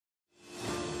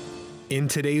In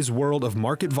today's world of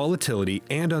market volatility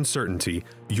and uncertainty,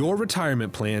 your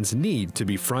retirement plans need to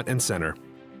be front and center.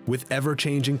 With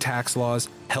ever-changing tax laws,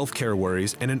 healthcare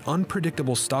worries, and an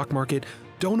unpredictable stock market,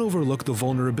 don't overlook the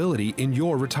vulnerability in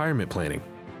your retirement planning.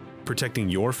 Protecting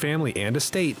your family and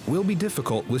estate will be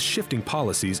difficult with shifting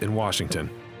policies in Washington.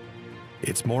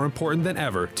 It's more important than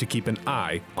ever to keep an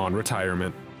eye on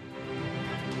retirement.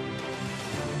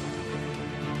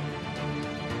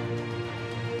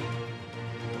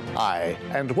 Hi,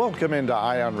 and welcome into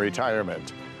Eye on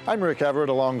Retirement. I'm Rick Everett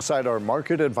alongside our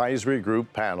Market Advisory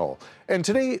Group panel. And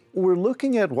today we're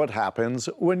looking at what happens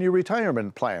when your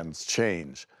retirement plans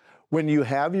change. When you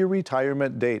have your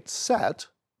retirement date set,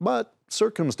 but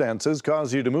circumstances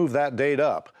cause you to move that date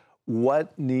up,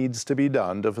 what needs to be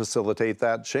done to facilitate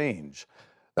that change?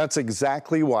 That's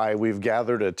exactly why we've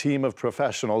gathered a team of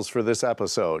professionals for this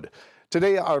episode.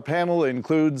 Today, our panel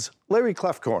includes Larry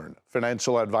Klefkorn,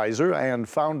 financial advisor and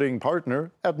founding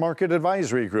partner at Market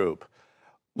Advisory Group;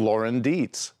 Lauren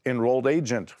Dietz, enrolled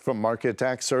agent from Market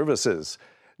Tax Services;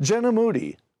 Jenna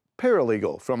Moody,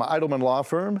 paralegal from Eidelman Law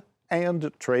Firm;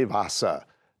 and Trey Vasa,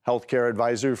 healthcare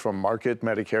advisor from Market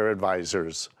Medicare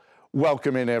Advisors.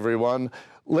 Welcome in, everyone.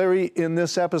 Larry, in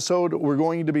this episode, we're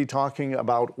going to be talking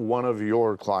about one of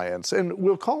your clients, and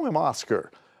we'll call him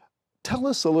Oscar. Tell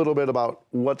us a little bit about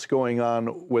what's going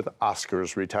on with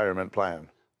Oscar's retirement plan.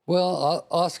 Well,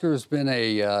 Oscar's been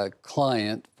a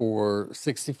client for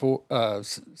since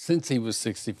he was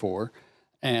 64,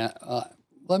 and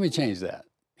let me change that.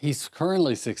 He's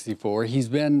currently 64. He's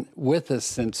been with us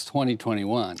since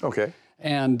 2021. Okay.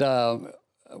 And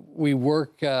we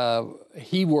work.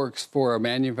 He works for a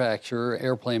manufacturer,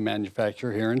 airplane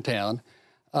manufacturer here in town,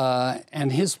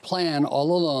 and his plan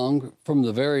all along from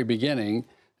the very beginning,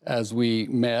 as we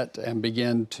met and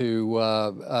began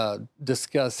to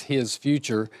discuss his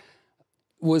future,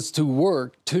 was to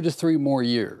work 2 to 3 more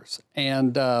years.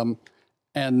 And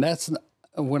that's,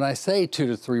 when I say 2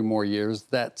 to 3 more years,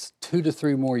 that's 2 to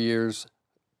 3 more years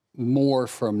more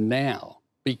from now,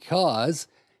 because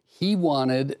he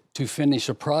wanted to finish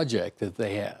a project that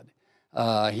they had.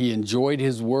 He enjoyed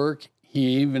his work.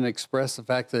 He even expressed the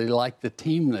fact that he liked the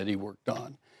team that he worked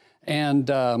on. And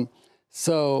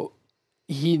so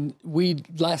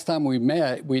last time we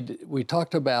met, we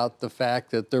talked about the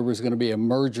fact that there was going to be a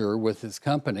merger with his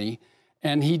company,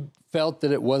 and he felt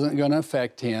that it wasn't going to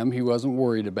affect him. He wasn't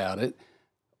worried about it.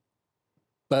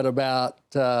 But about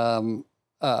 2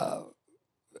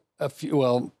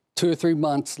 or 3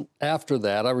 months after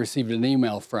that, I received an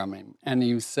email from him, and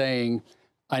he was saying,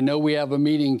 "I know we have a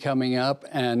meeting coming up,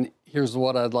 and here's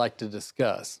what I'd like to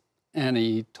discuss." And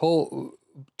he told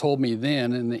me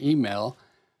then in the email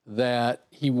that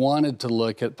he wanted to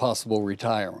look at possible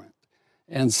retirement.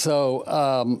 And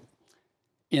so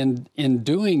in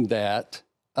doing that,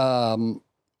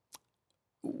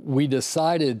 we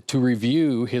decided to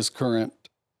review his current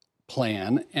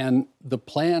plan, and the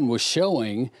plan was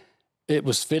showing it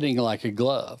was fitting like a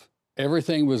glove.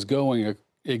 Everything was going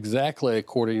exactly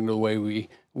according to the way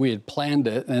we had planned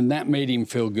it, and that made him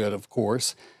feel good, of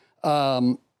course.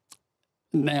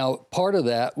 Now, part of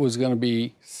that was going to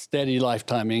be steady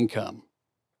lifetime income,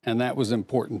 and that was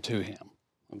important to him,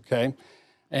 okay?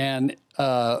 And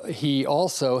he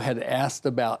also had asked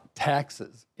about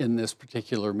taxes in this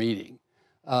particular meeting.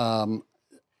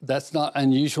 That's not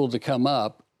unusual to come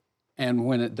up, and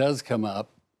when it does come up,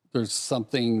 there's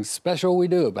something special we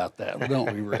do about that,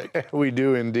 don't we, Rick? We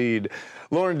do indeed.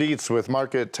 Lauren Dietz with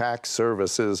Market Tax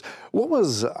Services. What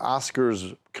was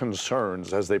Oscar's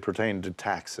concerns as they pertain to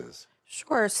taxes?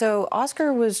 Sure. So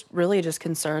Oscar was really just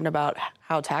concerned about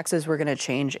how taxes were going to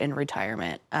change in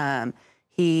retirement.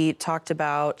 He talked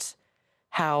about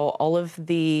how all of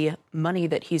the money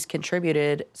that he's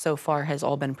contributed so far has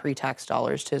all been pre-tax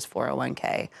dollars to his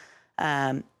 401k.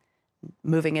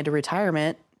 Moving into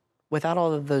retirement, without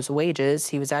all of those wages,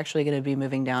 he was actually going to be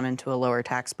moving down into a lower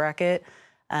tax bracket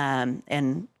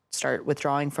and start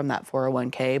withdrawing from that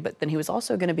 401k. But then he was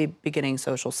also going to be beginning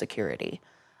Social Security.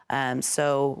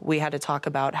 So we had to talk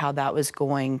about how that was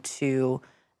going to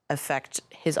affect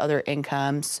his other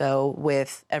income. So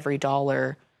with every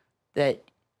dollar that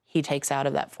he takes out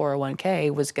of that 401k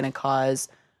was going to cause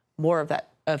more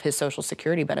of his Social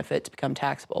Security benefit to become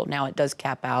taxable. Now it does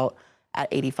cap out at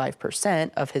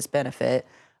 85% of his benefit,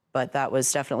 but that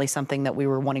was definitely something that we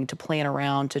were wanting to plan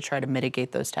around to try to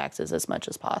mitigate those taxes as much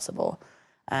as possible.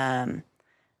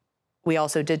 We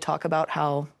also did talk about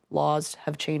how laws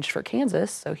have changed for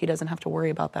Kansas, so he doesn't have to worry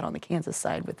about that on the Kansas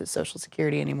side with his Social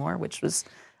Security anymore, which was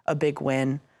a big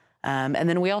win. And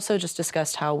then we also just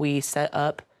discussed how we set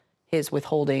up his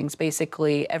withholdings.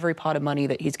 Basically, every pot of money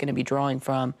that he's going to be drawing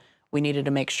from, we needed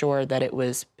to make sure that it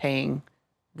was paying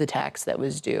the tax that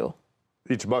was due.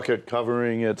 Each bucket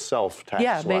covering itself tax-wise,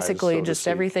 Yeah, basically so to just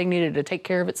speak. everything needed to take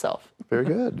care of itself. Very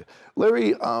good.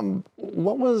 Larry,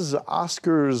 what was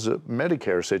Oscar's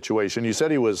Medicare situation? You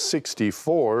said he was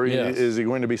 64. Yes. Is he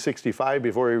going to be 65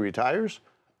 before he retires?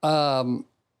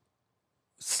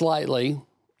 Slightly,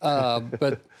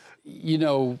 but you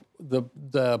know,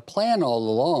 the plan all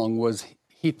along was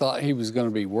he thought he was going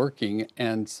to be working,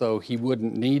 and so he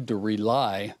wouldn't need to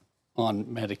rely on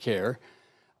Medicare.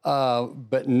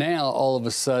 But now, all of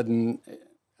a sudden,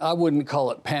 I wouldn't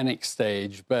call it panic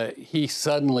stage, but he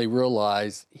suddenly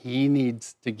realized he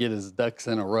needs to get his ducks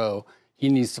in a row. He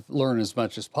needs to learn as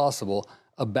much as possible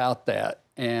about that,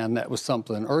 and that was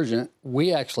something urgent.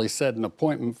 We actually set an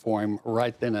appointment for him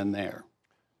right then and there.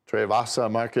 Trey Vasa,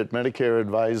 Market Medicare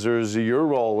Advisors, your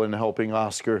role in helping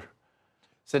Oscar?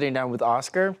 Sitting down with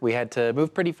Oscar, we had to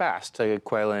move pretty fast to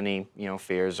quell any,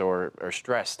 fears or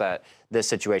stress that this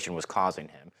situation was causing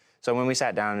him. So when we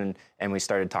sat down and we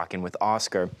started talking with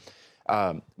Oscar,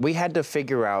 we had to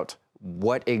figure out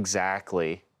what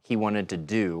exactly he wanted to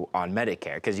do on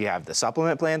Medicare, because you have the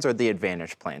supplement plans or the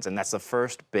Advantage plans, and that's the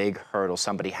first big hurdle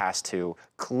somebody has to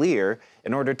clear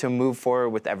in order to move forward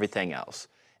with everything else.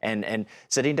 And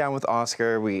sitting down with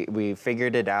Oscar, we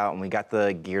figured it out and we got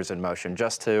the gears in motion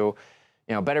just to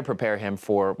better prepare him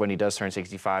for when he does turn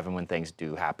 65 and when things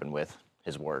do happen with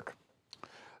his work.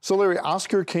 So Larry,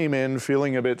 Oscar came in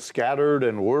feeling a bit scattered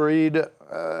and worried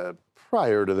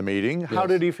prior to the meeting. How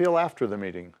did he feel after the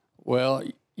meeting? Well,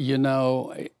 he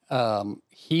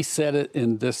said it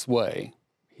in this way.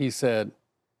 He said,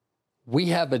 we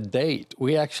have a date.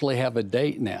 We actually have a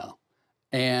date now.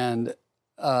 And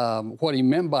what he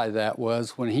meant by that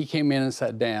was when he came in and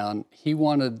sat down, he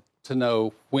wanted to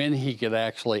know when he could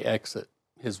actually exit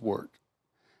his work.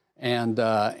 And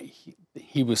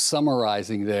he was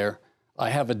summarizing there, I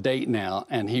have a date now,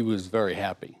 and he was very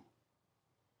happy.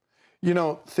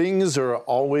 Things are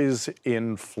always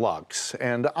in flux,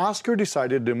 and Oscar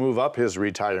decided to move up his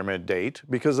retirement date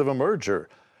because of a merger.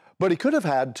 But he could have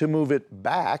had to move it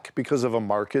back because of a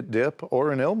market dip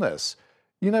or an illness.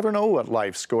 You never know what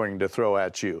life's going to throw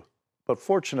at you. But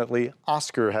fortunately,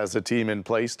 Oscar has a team in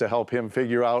place to help him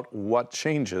figure out what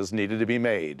changes needed to be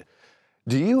made.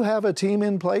 Do you have a team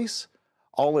in place?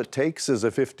 All it takes is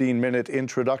a 15-minute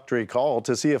introductory call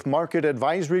to see if Market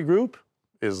Advisory Group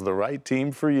is the right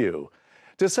team for you.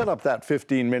 To set up that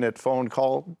 15-minute phone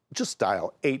call, just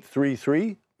dial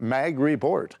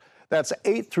 833-MAG-REPORT. That's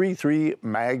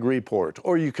 833-MAG-REPORT.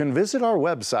 Or you can visit our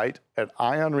website at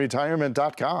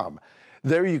ionretirement.com.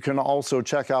 There you can also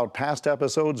check out past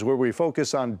episodes where we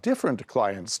focus on different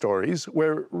client stories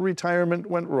where retirement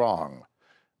went wrong.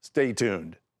 Stay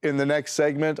tuned. In the next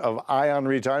segment of Eye on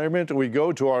Retirement, we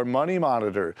go to our Money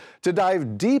Monitor to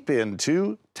dive deep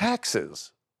into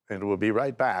taxes. And we'll be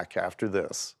right back after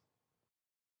this.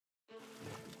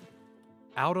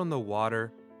 Out on the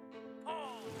water,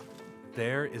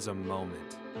 there is a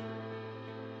moment.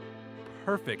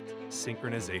 Perfect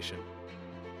synchronization.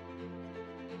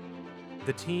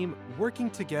 The team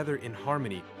working together in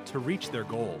harmony to reach their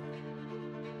goal.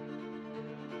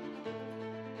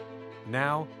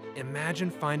 Now, imagine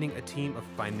finding a team of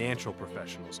financial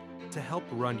professionals to help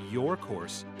run your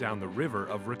course down the river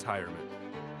of retirement.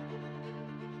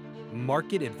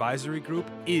 Market Advisory Group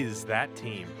is that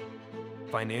team.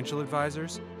 Financial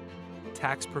advisors,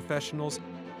 tax professionals,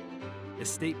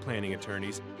 estate planning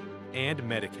attorneys, and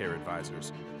Medicare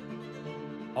advisors.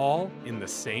 All in the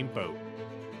same boat.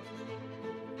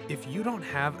 If you don't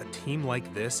have a team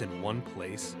like this in one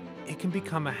place, it can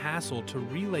become a hassle to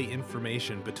relay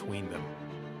information between them.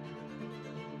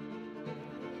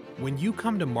 When you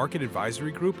come to Market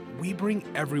Advisory Group, we bring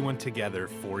everyone together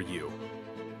for you.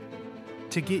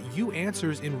 To get you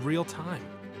answers in real time.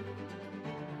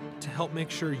 To help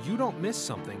make sure you don't miss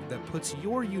something that puts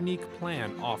your unique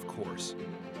plan off course.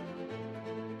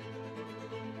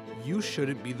 You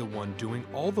shouldn't be the one doing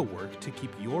all the work to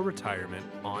keep your retirement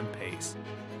on pace.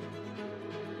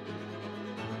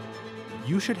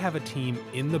 You should have a team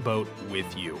in the boat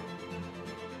with you.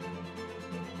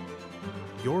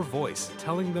 Your voice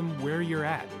telling them where you're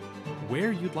at,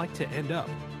 where you'd like to end up,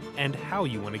 and how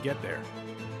you want to get there.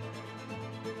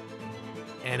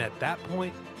 And at that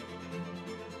point,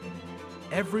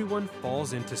 everyone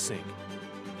falls into sync,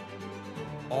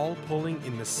 all pulling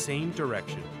in the same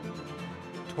direction,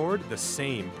 toward the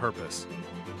same purpose.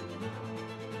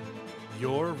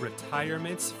 Your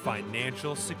retirement's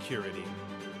financial security.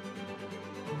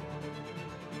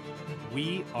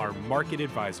 We are Market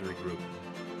Advisory Group,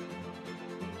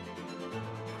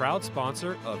 proud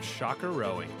sponsor of Shocker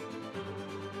Rowing.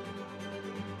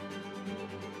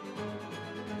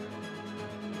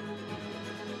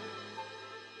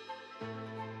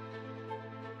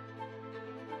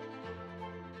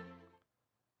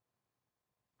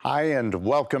 Hi, and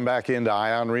welcome back into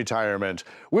Ion Retirement.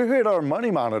 We're here at our Money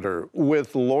Monitor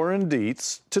with Lauren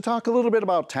Dietz to talk a little bit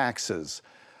about taxes.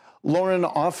 Lauren,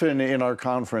 often in our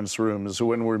conference rooms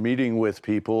when we're meeting with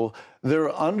people,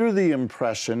 they're under the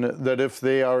impression that if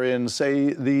they are in,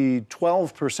 say, the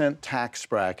 12% tax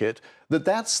bracket,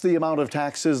 that's the amount of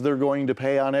taxes they're going to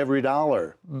pay on every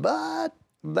dollar. But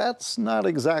that's not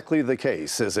exactly the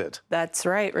case, is it? That's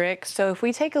right, Rick. So if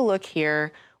we take a look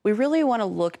here, we really want to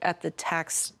look at the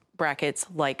tax brackets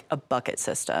like a bucket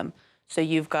system. So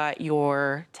you've got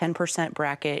your 10%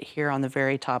 bracket here on the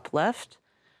very top left.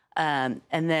 And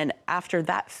then after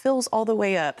that fills all the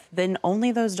way up, then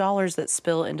only those dollars that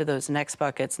spill into those next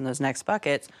buckets and those next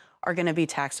buckets are going to be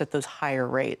taxed at those higher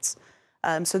rates.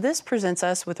 So this presents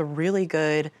us with a really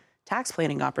good tax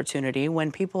planning opportunity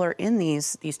when people are in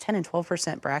these 10 and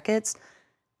 12% brackets.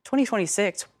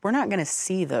 2026, we're not going to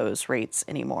see those rates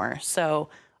anymore. So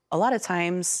a lot of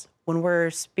times when we're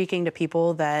speaking to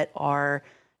people that are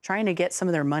trying to get some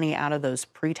of their money out of those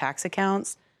pre-tax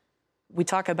accounts, we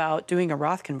talk about doing a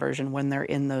Roth conversion when they're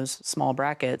in those small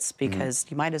brackets because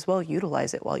you might as well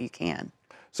utilize it while you can.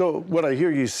 So what I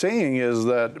hear you saying is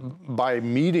that by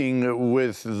meeting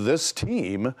with this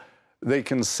team, they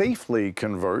can safely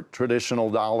convert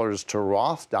traditional dollars to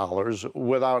Roth dollars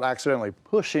without accidentally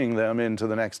pushing them into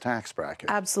the next tax bracket.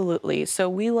 Absolutely. So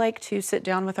we like to sit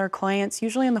down with our clients,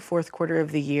 usually in the fourth quarter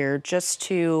of the year, just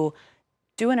to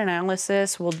do an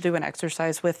analysis. We'll do an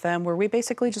exercise with them where we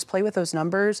basically just play with those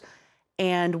numbers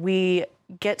and we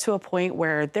get to a point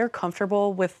where they're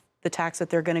comfortable with the tax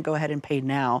that they're going to go ahead and pay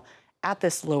now at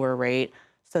this lower rate.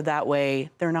 So that way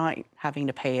they're not having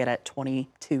to pay it at 20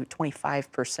 to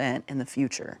 25% in the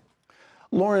future.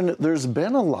 Lauren, there's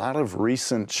been a lot of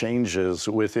recent changes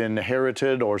with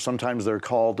inherited, or sometimes they're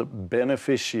called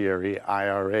beneficiary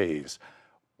IRAs.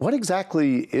 What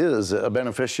exactly is a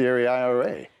beneficiary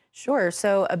IRA? Sure.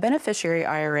 So a beneficiary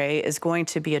IRA is going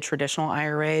to be a traditional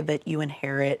IRA that you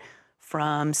inherit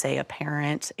from, say, a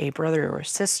parent, a brother or a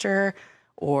sister,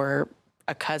 or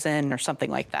a cousin or something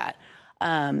like that.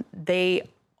 They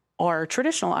are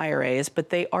traditional IRAs,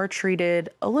 but they are treated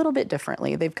a little bit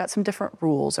differently. They've got some different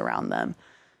rules around them.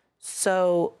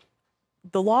 So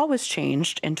the law was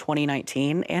changed in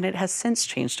 2019, and it has since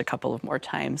changed a couple of more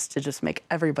times to just make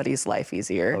everybody's life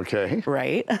easier. Okay.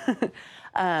 Right?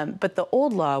 But the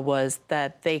old law was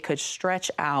that they could stretch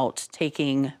out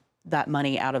taking that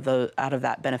money out of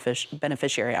that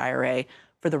beneficiary IRA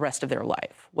for the rest of their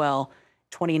life. Well,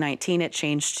 2019, it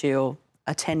changed to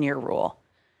a 10-year rule.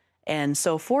 And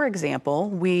so, for example,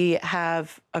 we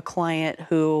have a client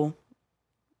who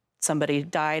somebody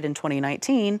died in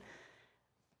 2019.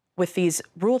 With these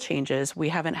rule changes, they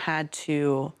haven't had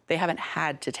to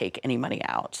take any money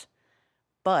out.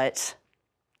 But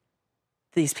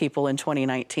these people in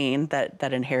 2019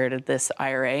 that inherited this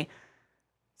IRA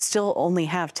still only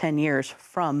have 10 years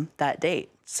from that date.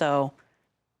 So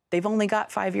they've only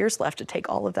got 5 years left to take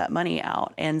all of that money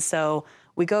out. And so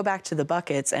we go back to the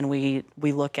buckets and we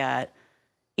look at,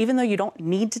 even though you don't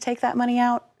need to take that money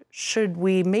out, should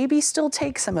we maybe still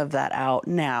take some of that out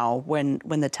now when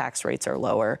the tax rates are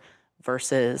lower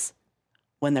versus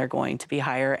when they're going to be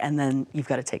higher, and then you've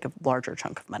got to take a larger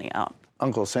chunk of money out?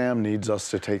 Uncle Sam needs us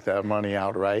to take that money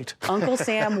out, right? Uncle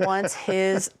Sam wants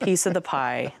his piece of the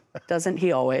pie, doesn't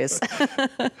he always?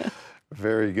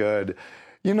 Very good.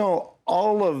 You know,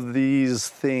 all of these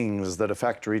things that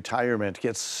affect retirement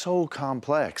get so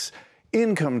complex.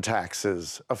 Income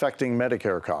taxes affecting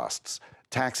Medicare costs.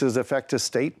 Taxes affect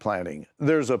estate planning.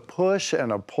 There's a push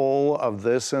and a pull of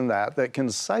this and that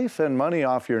can siphon money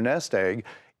off your nest egg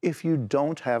if you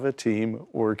don't have a team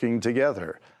working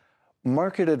together.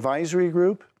 Market Advisory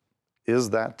Group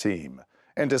is that team.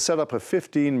 And to set up a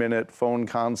 15-minute phone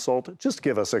consult, just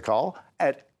give us a call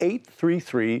at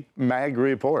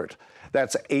 833-MAG-REPORT.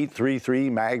 That's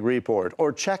 833-MAG-REPORT.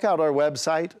 Or check out our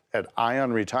website at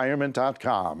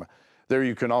ionretirement.com. There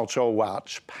you can also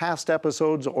watch past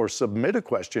episodes or submit a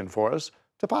question for us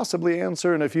to possibly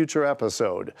answer in a future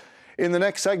episode. In the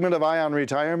next segment of Ion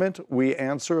Retirement, we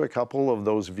answer a couple of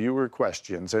those viewer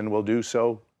questions, and we'll do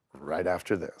so right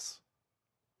after this.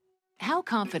 How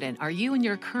confident are you in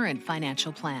your current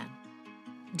financial plan?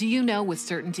 Do you know with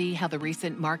certainty how the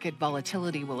recent market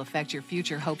volatility will affect your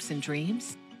future hopes and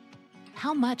dreams?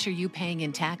 How much are you paying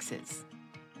in taxes?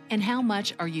 And how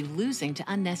much are you losing to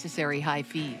unnecessary high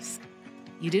fees?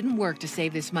 You didn't work to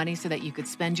save this money so that you could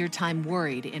spend your time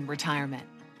worried in retirement.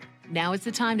 Now is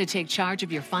the time to take charge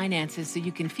of your finances so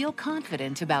you can feel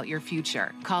confident about your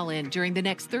future. Call in during the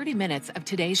next 30 minutes of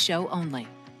today's show only.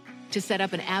 To set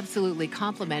up an absolutely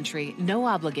complimentary, no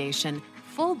obligation,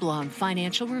 full-blown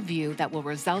financial review that will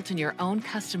result in your own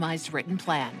customized written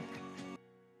plan.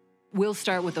 We'll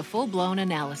start with a full-blown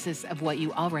analysis of what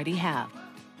you already have.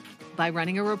 By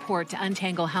running a report to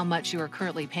untangle how much you are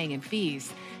currently paying in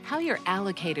fees, how you're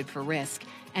allocated for risk,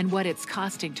 and what it's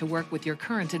costing to work with your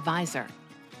current advisor.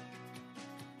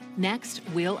 Next,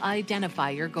 we'll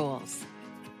identify your goals.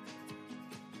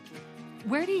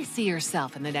 Where do you see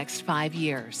yourself in the next 5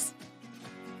 years?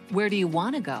 Where do you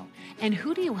want to go, and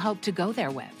who do you hope to go there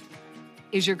with?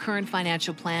 Is your current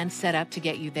financial plan set up to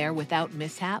get you there without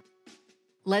mishap?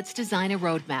 Let's design a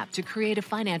roadmap to create a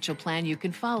financial plan you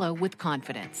can follow with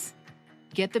confidence.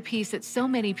 Get the piece that so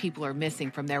many people are missing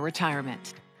from their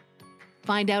retirement.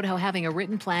 Find out how having a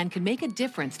written plan can make a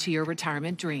difference to your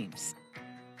retirement dreams.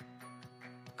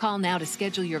 Call now to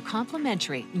schedule your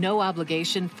complimentary,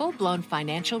 no-obligation, full-blown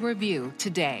financial review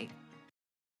today.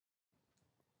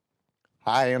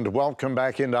 Hi, and welcome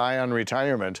back into Eye on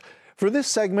Retirement. For this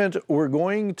segment, we're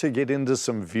going to get into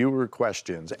some viewer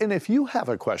questions. And if you have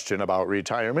a question about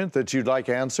retirement that you'd like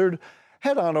answered,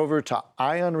 head on over to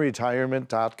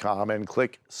eyeonretirement.com and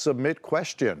click Submit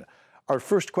Question. Our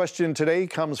first question today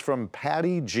comes from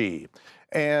Patty G.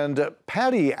 And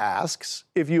Patty asks,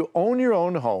 if you own your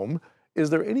own home, is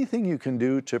there anything you can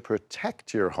do to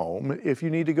protect your home if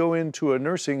you need to go into a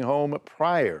nursing home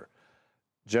prior?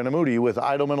 Jenna Moody with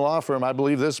Eidelman Law Firm. I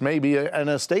believe this may be an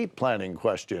estate planning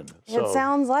question. It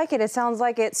sounds like it. It sounds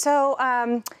like it. So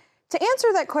to answer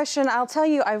that question, I'll tell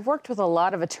you, I've worked with a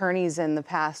lot of attorneys in the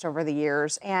past over the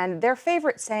years, and their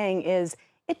favorite saying is,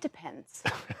 it depends.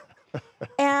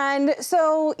 And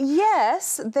so,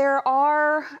 yes, there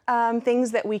are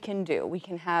things that we can do. We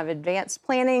can have advanced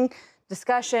planning,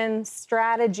 discussions,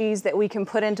 strategies that we can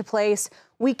put into place.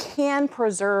 We can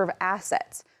preserve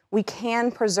assets. We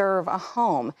can preserve a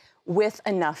home with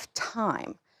enough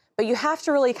time. But you have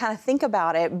to really kind of think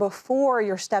about it before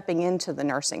you're stepping into the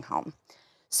nursing home.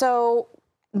 So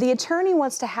the attorney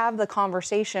wants to have the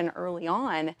conversation early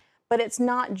on, but it's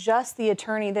not just the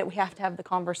attorney that we have to have the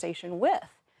conversation with.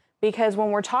 Because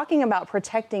when we're talking about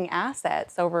protecting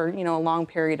assets over, a long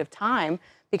period of time,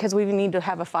 because we need to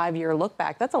have a 5-year look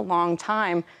back, that's a long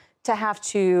time to have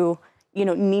to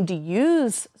need to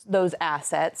use those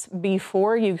assets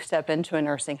before you step into a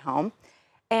nursing home.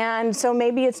 And so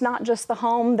maybe it's not just the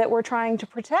home that we're trying to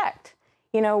protect.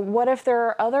 What if there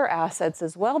are other assets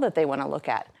as well that they want to look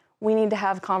at? We need to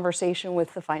have conversation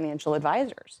with the financial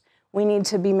advisors. We need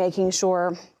to be making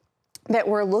sure that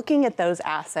we're looking at those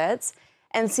assets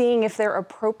and seeing if they're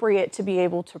appropriate to be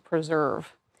able to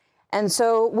preserve. And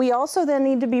so we also then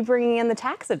need to be bringing in the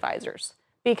tax advisors,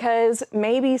 because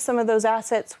maybe some of those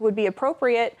assets would be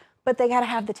appropriate, but they got to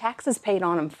have the taxes paid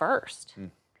on them first.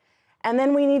 And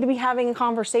then we need to be having a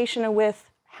conversation with,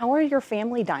 how are your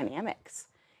family dynamics?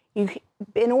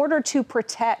 In order to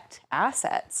protect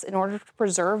assets, in order to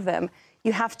preserve them,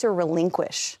 you have to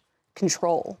relinquish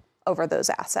control over those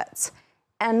assets.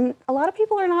 And a lot of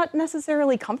people are not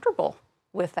necessarily comfortable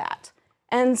with that.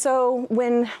 And so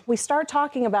when we start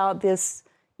talking about this,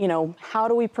 how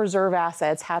do we preserve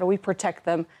assets? How do we protect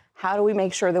them? How do we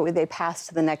make sure that they pass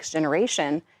to the next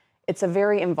generation? It's a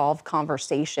very involved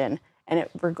conversation, and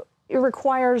it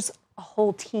requires a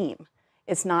whole team.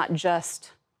 It's not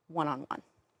just one-on-one.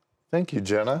 Thank you,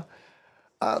 Jenna.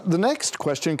 The next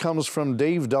question comes from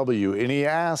Dave W., and he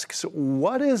asks,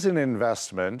 what is an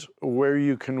investment where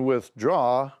you can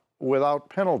withdraw without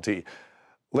penalty?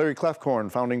 Larry Clefcorn,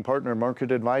 founding partner,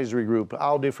 Market Advisory Group.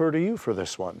 I'll defer to you for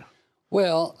this one.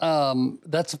 Well,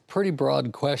 that's a pretty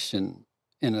broad question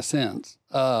in a sense,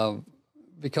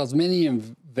 because many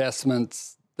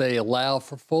investments, they allow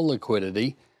for full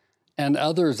liquidity, and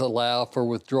others allow for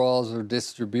withdrawals or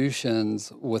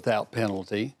distributions without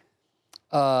penalty.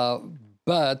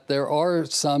 But there are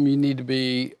some you need to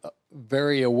be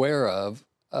very aware of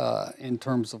in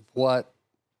terms of what,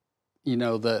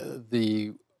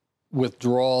 the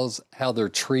withdrawals, how they're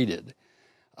treated.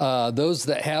 Those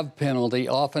that have penalty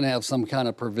often have some kind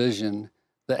of provision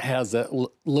that has that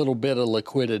little bit of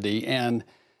liquidity. And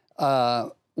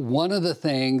one of the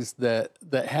things that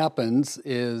happens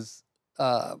is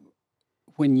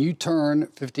when you turn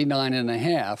 59 and a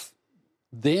half,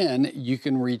 then you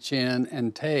can reach in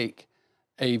and take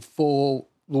a full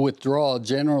withdrawal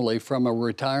generally from a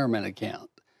retirement account.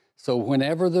 So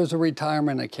whenever there's a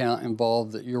retirement account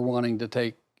involved that you're wanting to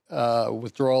take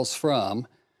withdrawals from,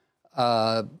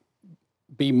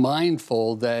 be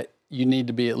mindful that you need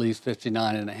to be at least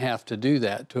 59 and a half to do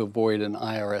that to avoid an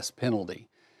IRS penalty.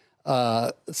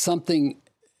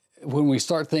 When we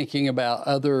start thinking about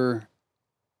other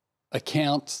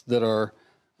accounts that are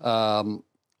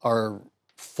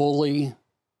fully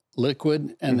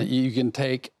liquid and that you can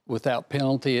take without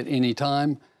penalty at any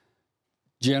time,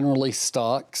 generally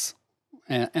stocks.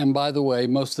 And by the way,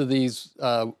 most of these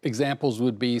examples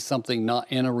would be something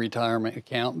not in a retirement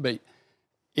account, but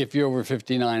if you're over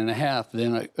 59 and a half,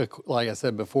 then like I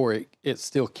said before, it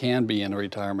still can be in a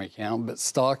retirement account, but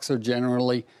stocks are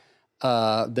generally,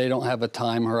 they don't have a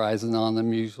time horizon on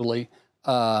them usually.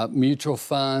 Mutual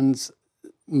funds,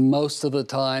 most of the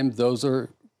time, those are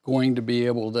going to be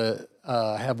able to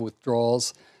have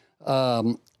withdrawals.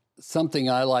 Something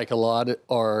I like a lot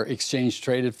are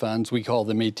exchange-traded funds. We call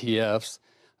them ETFs.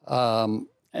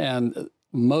 And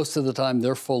most of the time,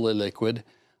 they're fully liquid.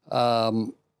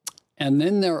 And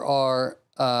then there are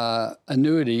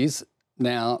annuities.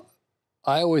 Now,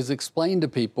 I always explain to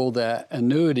people that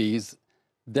annuities,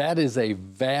 that is a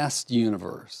vast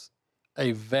universe,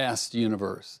 a vast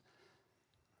universe.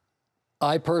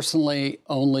 I personally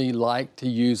only like to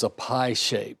use a pie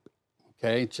shape.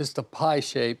 Okay, just a pie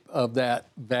shape of that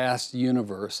vast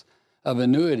universe of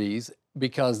annuities,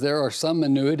 because there are some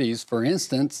annuities, for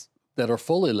instance, that are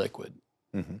fully liquid.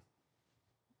 Mm-hmm.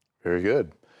 Very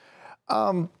good.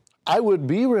 I would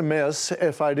be remiss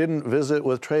if I didn't visit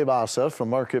with Trey Bassa from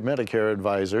Market Medicare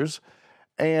Advisors.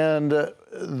 And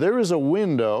there is a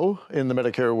window in the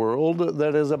Medicare world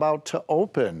that is about to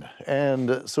open.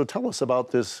 And so tell us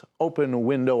about this open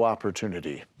window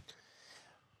opportunity.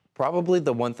 Probably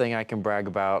the one thing I can brag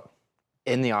about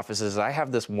in the office is I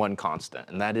have this one constant,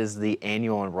 and that is the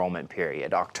annual enrollment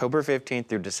period, October 15th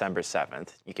through December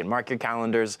 7th. You can mark your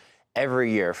calendars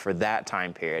every year for that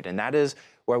time period, and that is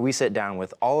where we sit down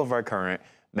with all of our current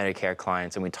Medicare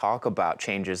clients and we talk about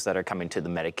changes that are coming to the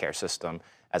Medicare system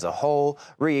as a whole,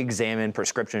 re-examine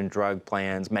prescription drug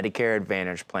plans, Medicare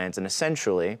Advantage plans, and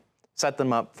essentially set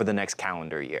them up for the next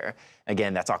calendar year.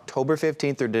 Again, that's October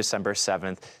 15th through December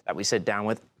 7th that we sit down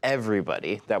with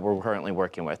everybody that we're currently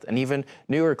working with, and even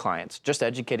newer clients, just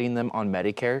educating them on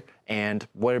Medicare and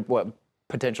what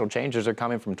potential changes are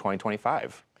coming from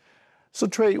 2025. So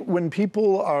Trey, when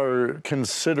people are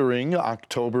considering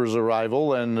October's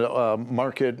arrival and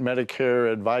Market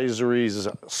Medicare Advisory's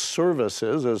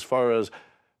services, as far as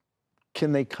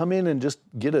can they come in and just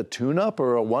get a tune-up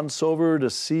or a once-over to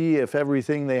see if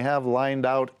everything they have lined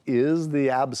out is the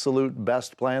absolute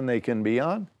best plan they can be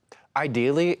on?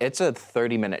 Ideally, it's a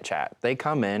 30-minute chat. They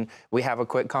come in, we have a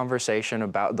quick conversation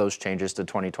about those changes to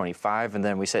 2025, and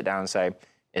then we sit down and say,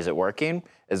 is it working?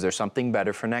 Is there something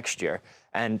better for next year?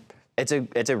 And it's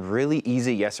a really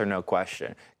easy yes or no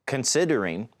question.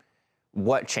 Considering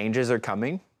what changes are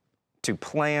coming to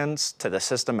plans, to the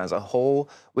system as a whole,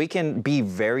 we can be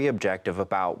very objective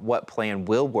about what plan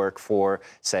will work for,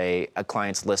 say, a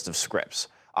client's list of scripts.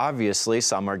 Obviously,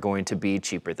 some are going to be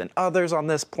cheaper than others on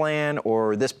this plan,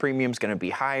 or this premium is going to be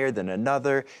higher than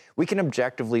another. We can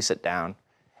objectively sit down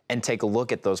and take a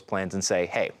look at those plans and say,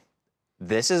 hey,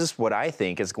 this is what I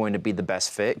think is going to be the best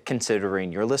fit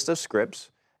considering your list of scripts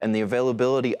and the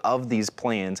availability of these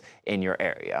plans in your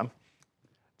area.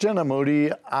 Jenna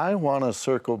Moody, I want to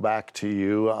circle back to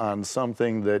you on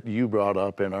something that you brought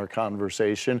up in our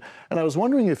conversation, and I was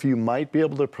wondering if you might be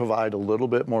able to provide a little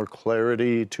bit more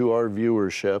clarity to our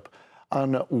viewership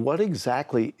on what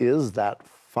exactly is that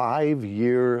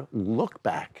 5-year look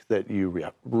back that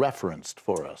you referenced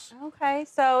for us. Okay,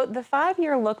 so the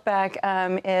 5-year look back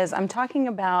is, I'm talking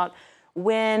about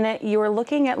when you are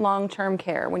looking at long-term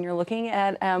care, when you're looking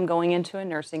at going into a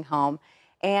nursing home,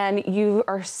 and you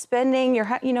are spending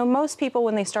most people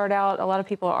when they start out, a lot of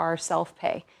people are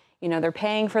self-pay. They're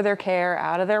paying for their care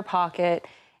out of their pocket,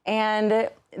 and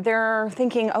they're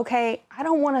thinking, okay, I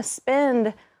don't want to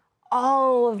spend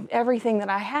all of everything that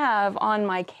I have on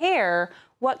my care.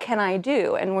 What can I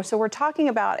do? And so we're talking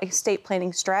about estate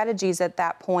planning strategies at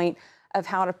that point of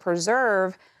how to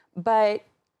preserve, but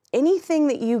anything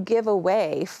that you give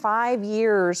away 5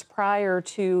 years prior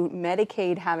to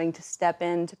Medicaid having to step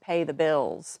in to pay the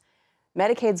bills,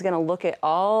 Medicaid's going to look at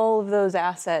all of those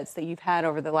assets that you've had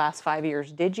over the last 5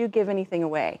 years. Did you give anything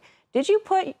away? Did you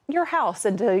put your house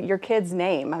into your kid's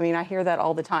name? I mean, I hear that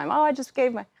all the time. Oh, I just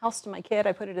gave my house to my kid.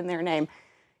 I put it in their name.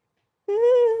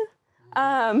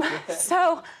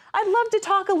 So I'd love to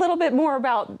talk a little bit more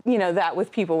about, that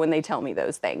with people when they tell me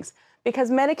those things.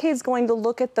 Because Medicaid's going to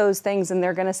look at those things and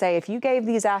they're going to say, if you gave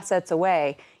these assets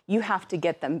away, you have to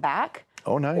get them back.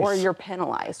 Oh, nice. Or you're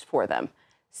penalized for them.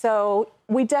 So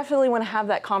we definitely want to have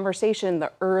that conversation.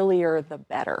 The earlier, the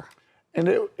better.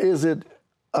 And is it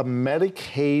a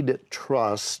Medicaid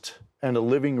trust and a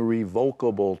living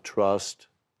revocable trust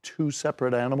two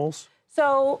separate animals?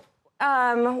 So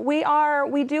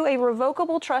we do a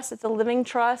revocable trust. It's a living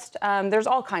trust. There's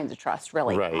all kinds of trusts,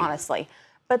 really, right. Honestly.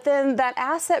 But then that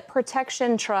asset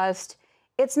protection trust,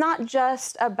 it's not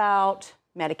just about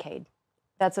Medicaid.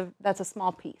 That's a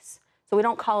small piece. So we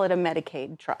don't call it a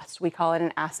Medicaid trust. We call it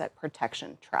an asset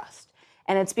protection trust.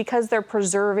 And it's because they're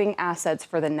preserving assets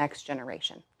for the next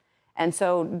generation. And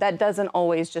so that doesn't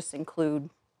always just include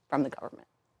from the government.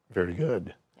 Very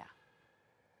good. Yeah.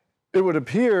 It would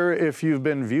appear, if you've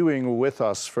been viewing with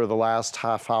us for the last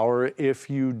half hour, if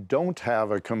you don't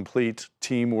have a complete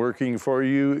team working for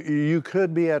you, you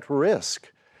could be at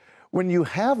risk. When you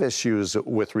have issues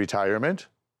with retirement,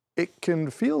 it can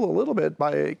feel a little bit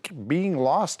like being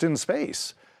lost in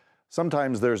space.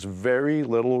 Sometimes there's very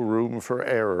little room for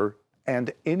error,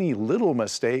 and any little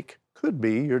mistake could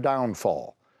be your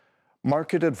downfall.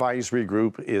 Market Advisory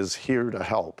Group is here to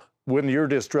help when your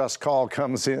distress call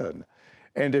comes in.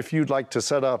 And if you'd like to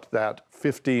set up that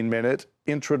 15-minute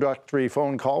introductory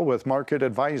phone call with Market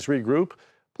Advisory Group,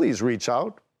 please reach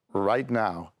out right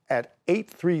now at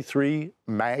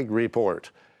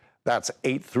 833-MAG-REPORT. That's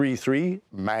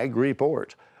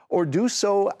 833-MAG-REPORT. Or do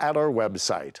so at our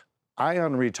website,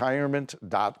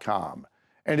 ionretirement.com.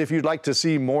 And if you'd like to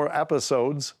see more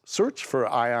episodes, search for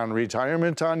Ion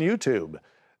Retirement on YouTube.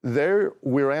 There,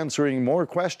 we're answering more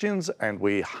questions and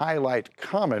we highlight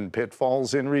common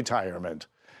pitfalls in retirement.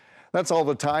 That's all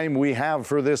the time we have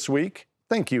for this week.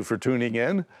 Thank you for tuning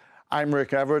in. I'm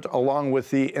Rick Everett, along with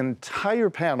the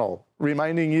entire panel,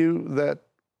 reminding you that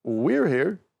we're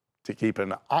here to keep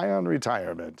an eye on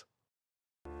retirement.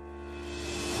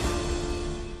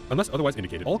 Unless otherwise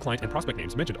indicated, all client and prospect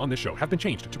names mentioned on this show have been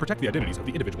changed to protect the identities of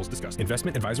the individuals discussed.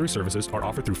 Investment advisory services are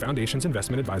offered through Foundations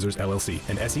Investment Advisors, LLC,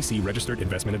 an SEC-registered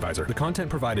investment advisor. The content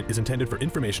provided is intended for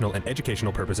informational and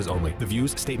educational purposes only. The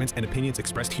views, statements, and opinions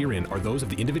expressed herein are those of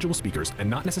the individual speakers and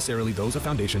not necessarily those of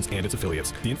Foundations and its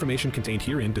affiliates. The information contained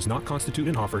herein does not constitute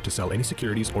an offer to sell any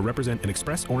securities or represent an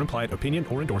express or implied opinion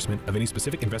or endorsement of any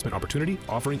specific investment opportunity,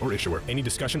 offering, or issuer. Any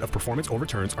discussion of performance or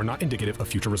returns are not indicative of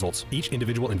future results. Each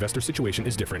individual investor situation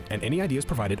is different, and any ideas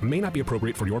provided may not be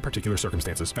appropriate for your particular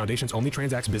circumstances. Foundations only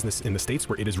transacts business in the states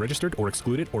where it is registered or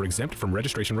excluded or exempt from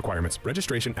registration requirements.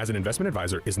 Registration as an investment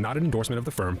advisor is not an endorsement of the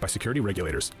firm by security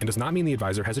regulators and does not mean the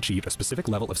advisor has achieved a specific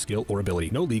level of skill or ability.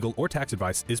 No legal or tax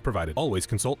advice is provided. Always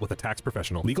consult with a tax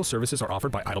professional. Legal services are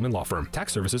offered by Edelman Law Firm.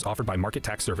 Tax services offered by Market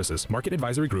Tax Services. Market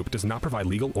Advisory Group does not provide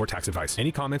legal or tax advice.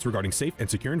 Any comments regarding safe and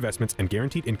secure investments and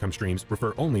guaranteed income streams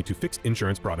refer only to fixed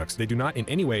insurance products. They do not in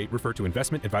any way refer to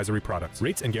investment advisory products.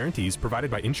 Rates and guarantees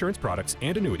provided by insurance products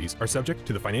and annuities are subject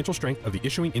to the financial strength of the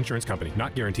issuing insurance company,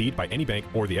 not guaranteed by any bank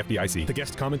or the FDIC. The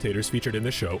guest commentators featured in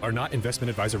this show are not investment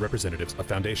advisor representatives of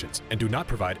Foundations and do not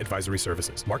provide advisory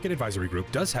services. Market Advisory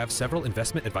Group does have several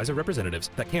investment advisor representatives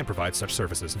that can provide such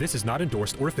services. This is not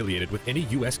endorsed or affiliated with any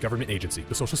U.S. government agency,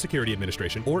 the Social Security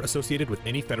Administration, or associated with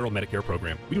any federal Medicare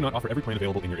program. We do not offer every plan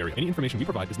available in your area. Any information we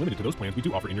provide is limited to those plans we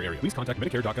do offer in your area. Please contact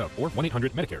Medicare.gov or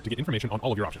 1-800-MEDICARE to get information on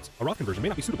all of your options. A Roth conversion may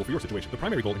not be suitable for your situation. The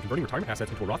primary goal in converting retirement assets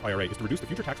into a Roth IRA is to reduce the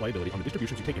future tax liability on the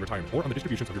distributions you take in retirement or on the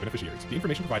distributions of your beneficiaries. The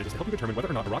information provided is to help you determine whether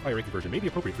or not a Roth IRA conversion may be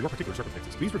appropriate for your particular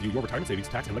circumstances. Please review your retirement savings,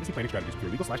 tax, and legacy planning strategies with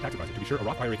your legal/tax advisor to be sure a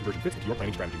Roth IRA conversion fits into your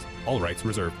planning strategies. All rights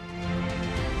reserved.